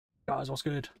Guys, what's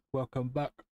good? Welcome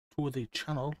back to the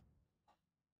channel.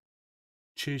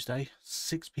 Tuesday,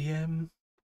 6 PM.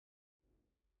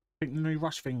 I think the new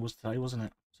rush thing was today, wasn't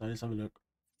it? So let's have a look.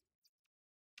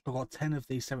 I've got 10 of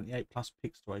these 78 plus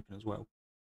picks to open as well.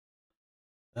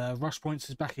 Rush points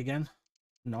is back again.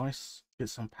 Nice. Get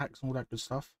some packs and all that good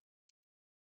stuff.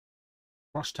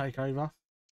 Rush takeover.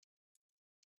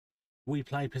 We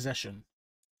play possession.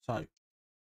 So,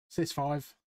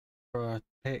 6-5 for a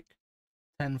pick,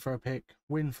 10 for a pick,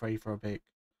 win 3 for a pick,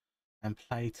 and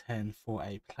play 10 for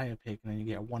a player pick, and then you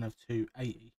get a 1 of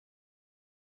 280.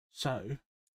 So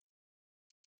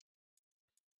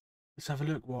let's have a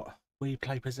look what we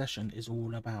play possession is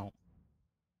all about.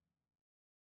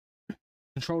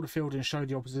 Control the field and show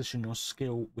the opposition your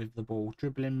skill with the ball.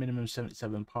 Dribbling minimum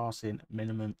 77, passing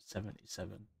minimum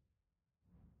 77.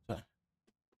 So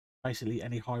basically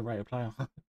any high rated player. As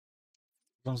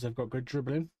long as they've got good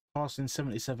dribbling. Passing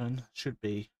 77 should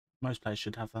be, most players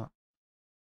should have that.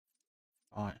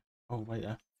 Alright. Oh wait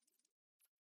there.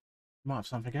 Might have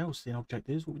something else. The object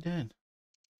is what we're doing.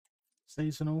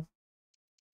 Seasonal.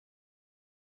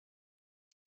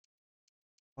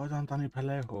 I don't Danny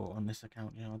Palejo on this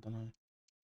account, yeah, I don't know.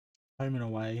 Home and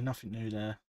away, nothing new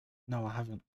there. No, I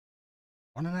haven't.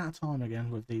 Running out of time again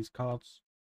with these cards.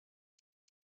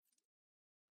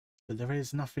 But there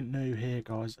is nothing new here,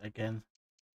 guys, again.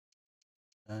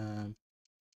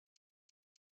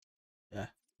 Yeah,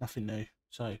 nothing new.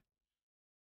 So,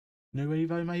 new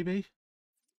EVO maybe?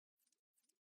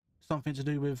 Something to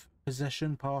do with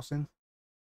possession, passing.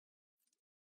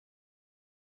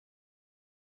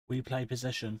 We play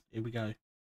possession. Here we go.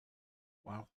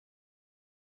 Wow.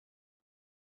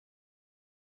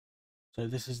 So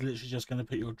this is literally just going to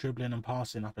put your dribbling and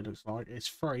passing up, it looks like. It's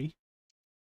free.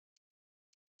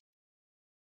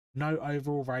 No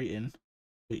overall rating,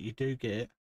 but you do get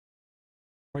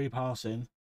free passing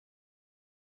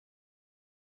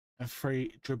and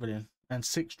free dribbling and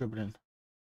 6 dribbling.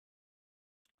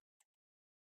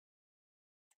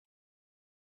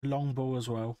 Long ball as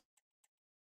well.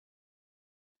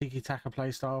 Tiki-taka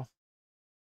playstyle.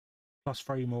 Plus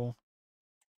 3 more.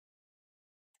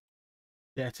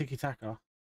 Yeah, tiki-taka.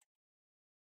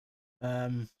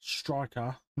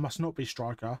 Striker. Must not be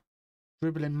striker.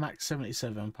 Dribbling max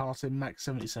 77. Passing max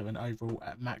 77. Overall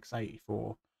at max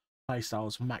 84.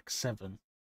 Playstyles max 7.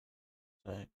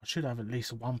 So I should have at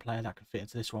least one player that can fit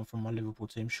into this one from my Liverpool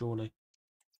team, surely.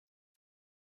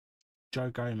 Joe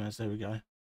Gomez, there we go.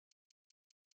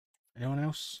 Anyone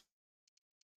else?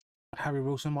 Harry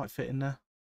Wilson might fit in there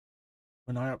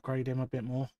when I upgrade him a bit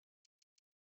more.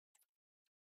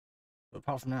 But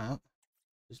apart from that,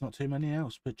 there's not too many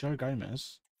else. But Joe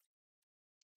Gomez,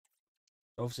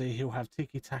 obviously he'll have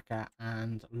tiki-taka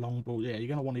and long ball. Yeah, you're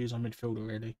going to want to use on midfielder,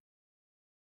 really.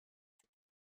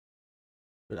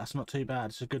 But that's not too bad.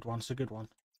 It's a good one. It's a good one.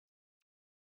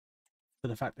 For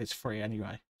the fact that it's free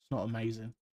anyway. It's not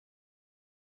amazing.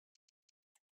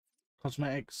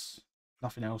 Cosmetics,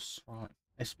 nothing else. Right.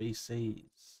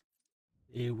 SBCs.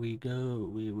 Here we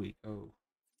go. Here we go.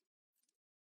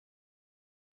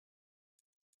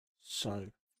 So,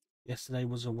 yesterday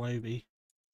was a Wobie.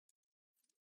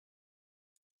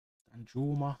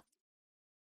 Danjuma.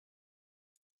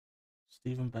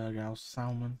 Steven Berghaus.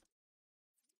 Salmon.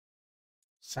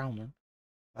 Salmon.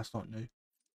 That's not new.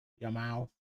 Yamal.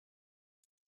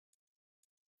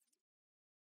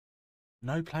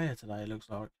 No player today, it looks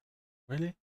like.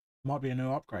 Really? Might be a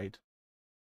new upgrade.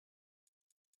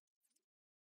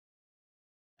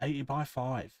 80 by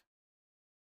 5.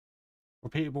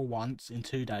 Repeatable once in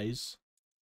 2 days.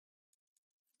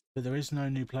 But there is no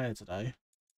new player today.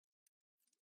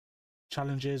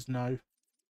 Challenges, no.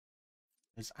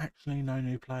 There's actually no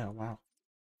new player. Wow.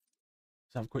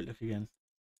 Let's have a quick look again.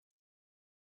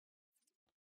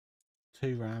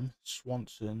 Turam,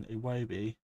 Swanson,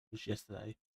 Iwobi was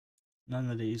yesterday. None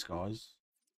of these guys.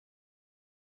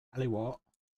 Ali Watt,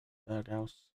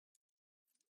 Berghaus.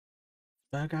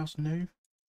 Berghaus new?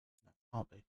 No, can't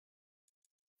be.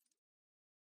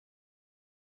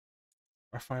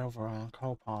 Rafael Varane,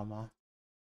 Cole Palmer.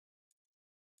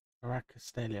 Barack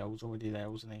Castello was already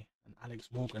there, wasn't he? And Alex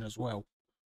Morgan as well.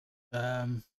 Let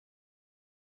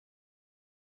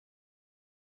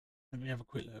me have a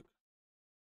quick look.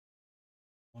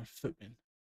 My footman.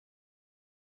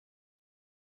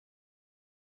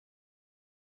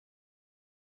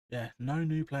 Yeah, no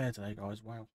new player today, guys.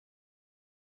 Wow.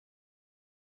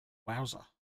 Wowza.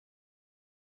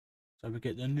 So we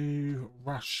get the new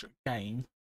Rush game,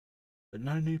 but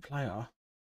no new player,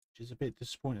 which is a bit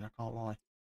disappointing, I can't lie.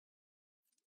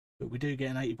 But we do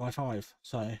get an 80 by 5,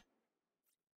 so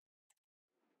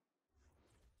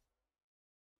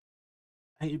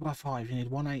 80 by 5, you need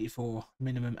 184,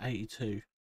 minimum 82.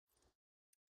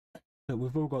 But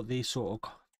we've all got these sort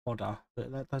of fodder,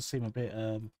 but that does seem a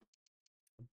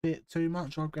bit too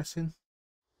much, I'm guessing.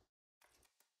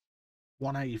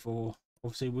 184.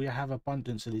 Obviously, we have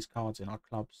abundance of these cards in our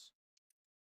clubs.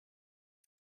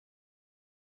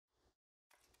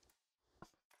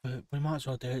 But we might as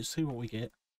well do it, see what we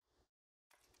get.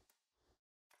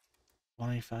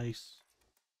 Bonnie Face.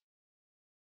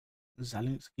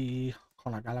 Zalinsky.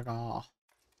 Conor Gallagher. That'll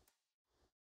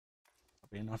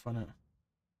be enough on it.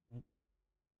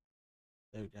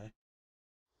 There we go.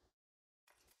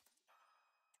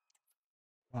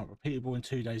 Right, repeatable in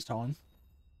 2 days' time.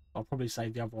 I'll probably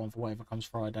save the other one for whatever comes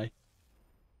Friday.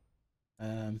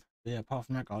 Yeah, apart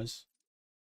from that, guys,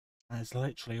 that's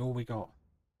literally all we got.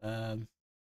 To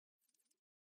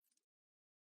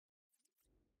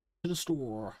the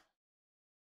store.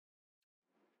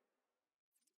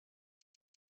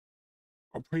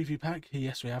 Got a preview pack?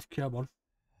 Yes, we have. Come on.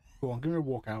 Go on, give me a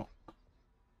walkout.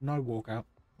 No walkout.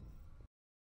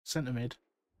 Centre mid.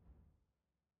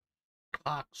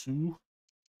 Clarksu.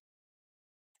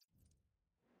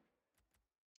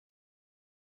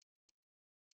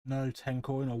 No 10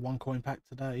 coin or 1 coin pack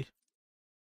today.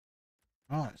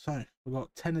 Alright, so we've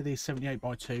got 10 of these 78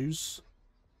 by 2s.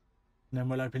 And then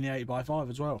we'll open the 80 by 5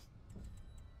 as well.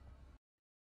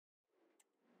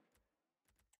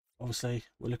 Obviously,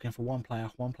 we're looking for one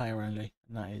player only,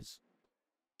 and that is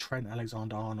Trent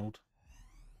Alexander-Arnold.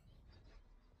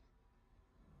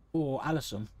 Or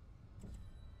Allison.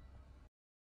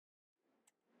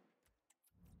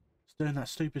 It's doing that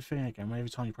stupid thing again where every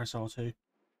time you press R2,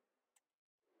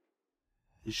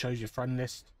 it shows your friend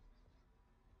list.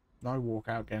 No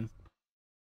walkout again.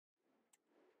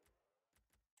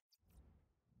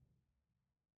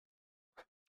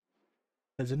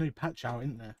 There's a new patch out,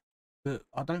 isn't there? But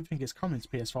I don't think it's coming to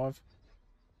PS5.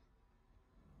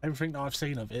 Everything that I've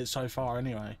seen of it so far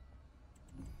anyway.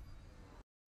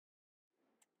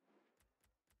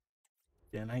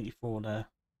 Yeah, an 84 there.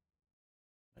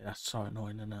 That's so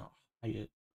annoying and I hate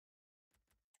it.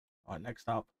 Alright, next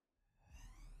up.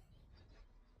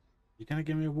 You gonna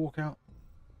give me a walkout?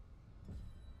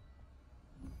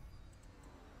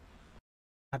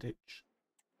 Tadic.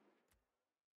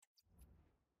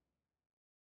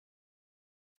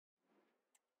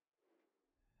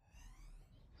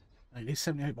 Hey, these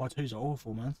 78 by 2s are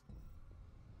awful, man.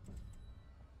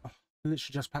 Oh,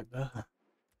 literally just packed the...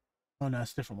 Oh no,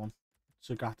 it's a different one.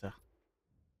 Sugata.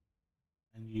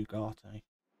 And Ugarte.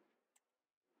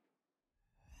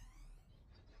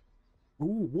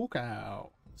 Ooh,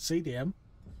 walkout. CDM.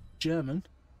 German.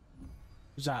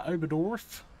 Is that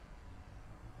Oberdorf?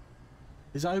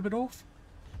 Is that Oberdorf?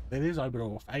 It is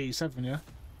Oberdorf. 87, yeah?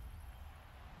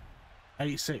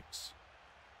 86.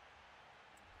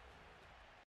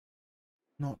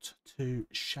 Not too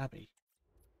shabby.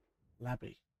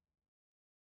 Labby.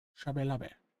 Shabby labby.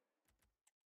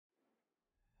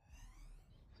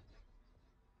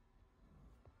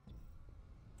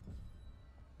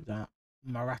 That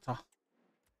Maratta.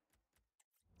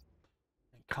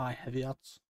 And Kai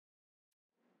Havertz.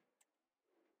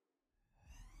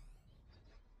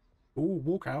 Ooh,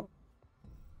 walkout.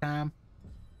 Cam.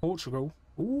 Portugal.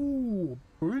 Ooh,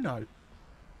 Bruno.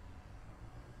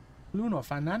 Bruno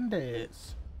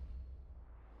Fernandes.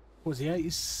 Was he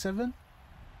 87?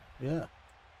 Yeah.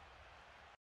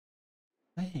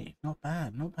 Hey, not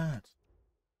bad, not bad.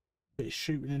 Bit of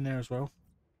shooting in there as well.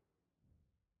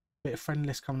 Bit of friend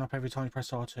list coming up every time you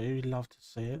press R2. You'd love to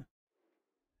see it.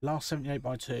 Last 78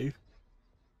 by 2.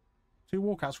 2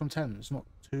 walkouts from 10s. Not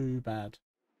too bad.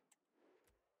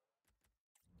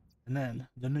 And then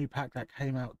the new pack that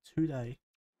came out today.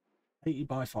 80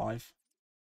 by 5.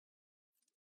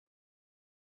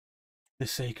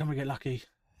 Let's see. Can we get lucky?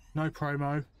 No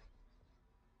promo.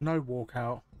 No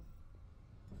walkout.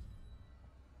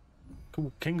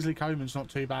 Cool. Kingsley Coman's not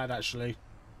too bad, actually.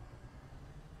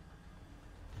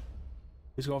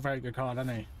 He's got a very good card,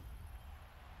 hasn't he?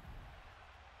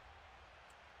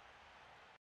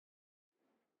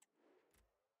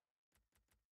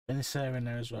 Benacer in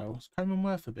there as well. Is Coman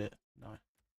worth a bit? No.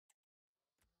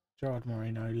 Gerard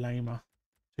Moreno, Lema.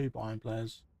 2 Bayern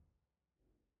players.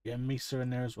 Yeah, Misa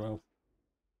in there as well.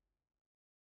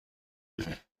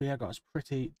 But yeah, guys,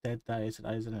 pretty dead day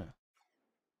today, isn't it?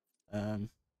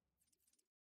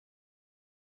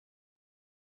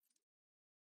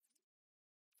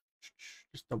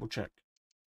 Just double check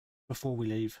before we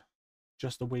leave.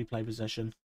 Just a we play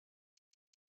possession.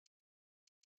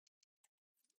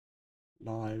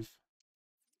 Live.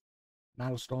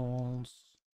 Milestones.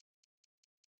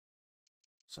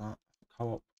 So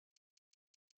co-op.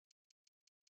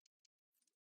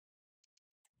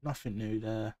 Nothing new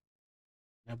there.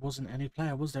 There wasn't any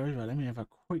player, was there either? Let me have a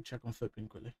quick check on Footpin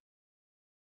quickly.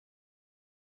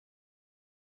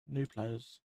 New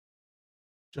players.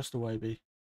 Just a Waby.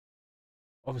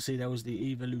 Obviously, there was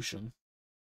the evolution.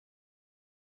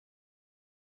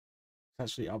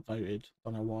 It's actually upvoted.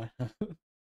 Don't know why.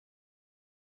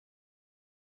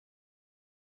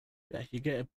 Yeah, you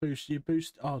get a boost. You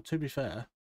boost. Oh, to be fair,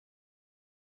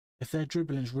 if their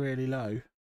dribbling's really low,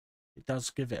 it does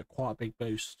give it quite a big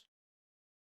boost.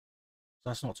 So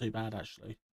that's not too bad,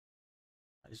 actually.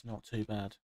 That is not too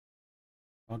bad.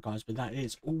 Right, guys, but that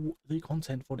is all the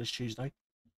content for this Tuesday.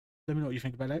 Let me know what you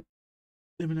think about it.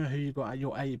 Let me know who you got at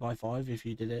your 8x5 if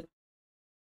you did it,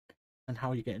 and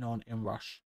how you're getting on in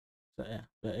Rush. So yeah,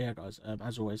 but yeah, guys,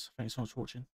 as always, thanks so much for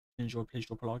watching. If you enjoyed, please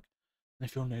drop a like, and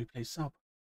if you're new, please sub.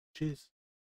 Cheers.